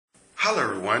Hello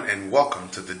everyone and welcome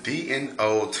to the DNO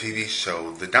TV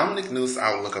show, the Dominic News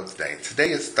Outlook of today. Today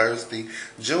is Thursday,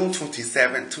 June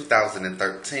 27,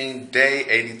 2013, day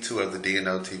 82 of the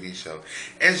DNO TV show.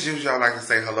 As usual, I'd like to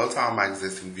say hello to all my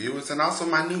existing viewers and also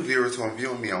my new viewers who are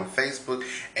viewing me on Facebook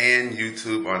and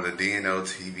YouTube on the DNO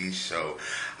TV show.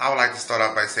 I would like to start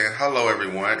off by saying hello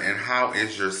everyone, and how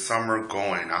is your summer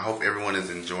going? I hope everyone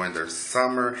is enjoying their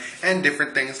summer and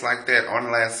different things like that. On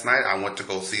last night, I went to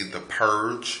go see The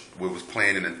Purge. It was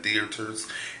playing in the theaters,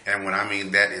 and when I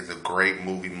mean that is a great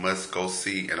movie, must go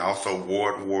see. And also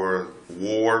World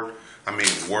War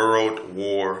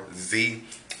Z.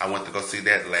 I went to go see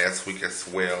that last week as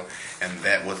well, and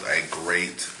that was a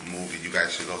great movie. You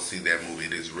guys should go see that movie.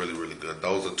 It is really, really good.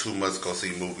 Those are two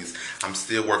must-go-see movies. I'm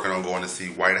still working on going to see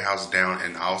White House Down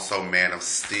and also Man of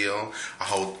Steel.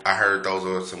 I heard those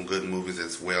are some good movies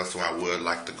as well, so I would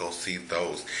like to go see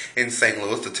those. In St.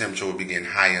 Louis, the temperature will begin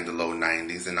high in the low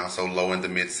 90s and also low in the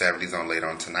mid-70s on later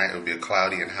on tonight. It will be a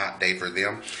cloudy and hot day for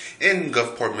them. In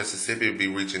Gulfport, Mississippi, it will be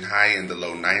reaching high in the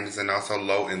low 90s and also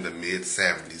low in the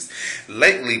mid-70s.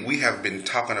 Lately, we have been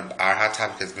talking about, our hot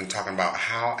topic has been talking about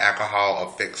how alcohol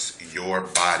affects your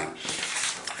body.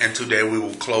 And today we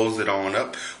will close it on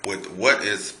up with what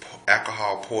is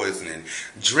alcohol poisoning.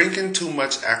 Drinking too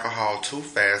much alcohol too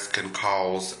fast can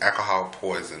cause alcohol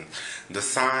poison. The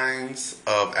signs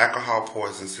of alcohol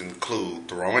poisons include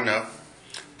throwing up,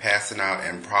 passing out,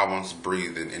 and problems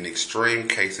breathing. In extreme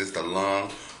cases, the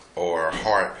lung or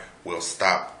heart will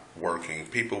stop working.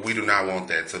 People, we do not want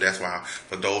that. So that's why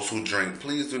for those who drink,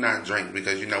 please do not drink,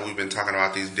 because we've been talking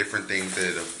about these different things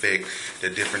that affect the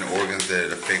different organs that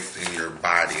it affects in your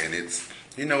body, and it's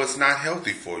not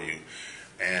healthy for you.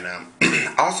 And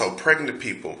also pregnant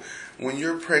people, when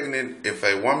you're pregnant, if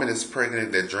a woman is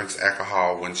pregnant that drinks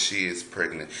alcohol when she is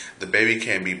pregnant, the baby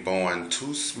can be born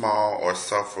too small or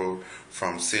suffer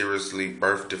from seriously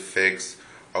birth defects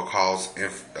or cause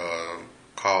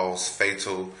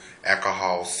fatal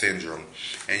alcohol syndrome.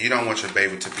 And you don't want your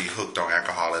baby to be hooked on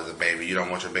alcohol as a baby. You don't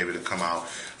want your baby to come out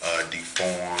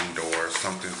deformed or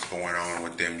something's going on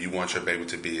with them. You want your baby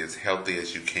to be as healthy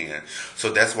as you can.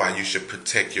 So that's why you should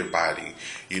protect your body.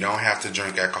 You don't have to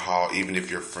drink alcohol even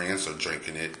if your friends are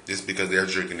drinking it. Just because they're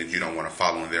drinking it, you don't want to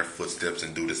follow in their footsteps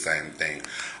and do the same thing.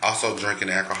 Also,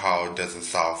 drinking alcohol doesn't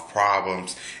solve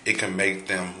problems. It can make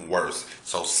them worse.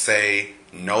 So say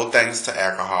no thanks to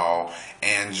alcohol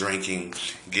and drinking.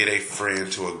 Get a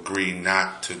friend to agree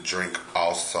not to drink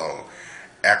also.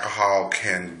 Alcohol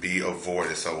can be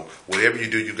avoided. So whatever you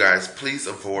do, you guys, please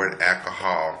avoid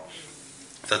alcohol.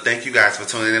 So thank you guys for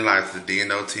tuning in live to the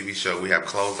DNO TV show. We have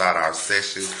closed out our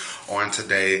session on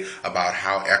today about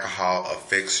how alcohol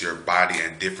affects your body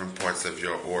and different parts of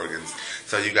your organs.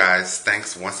 So you guys,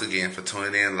 thanks once again for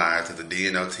tuning in live to the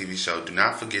DNO TV show. Do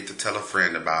not forget to tell a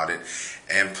friend about it.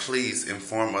 And please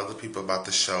inform other people about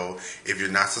the show. If you're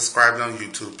not subscribed on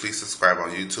YouTube, please subscribe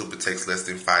on YouTube. It takes less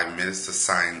than 5 minutes to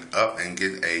sign up and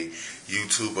get a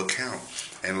YouTube account.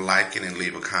 And like it and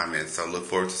leave a comment. So look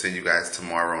forward to seeing you guys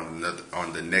tomorrow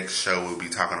on the next show. We'll be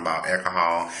talking about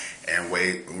alcohol and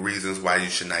reasons why you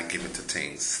should not give it to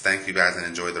teens. Thank you guys and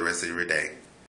enjoy the rest of your day.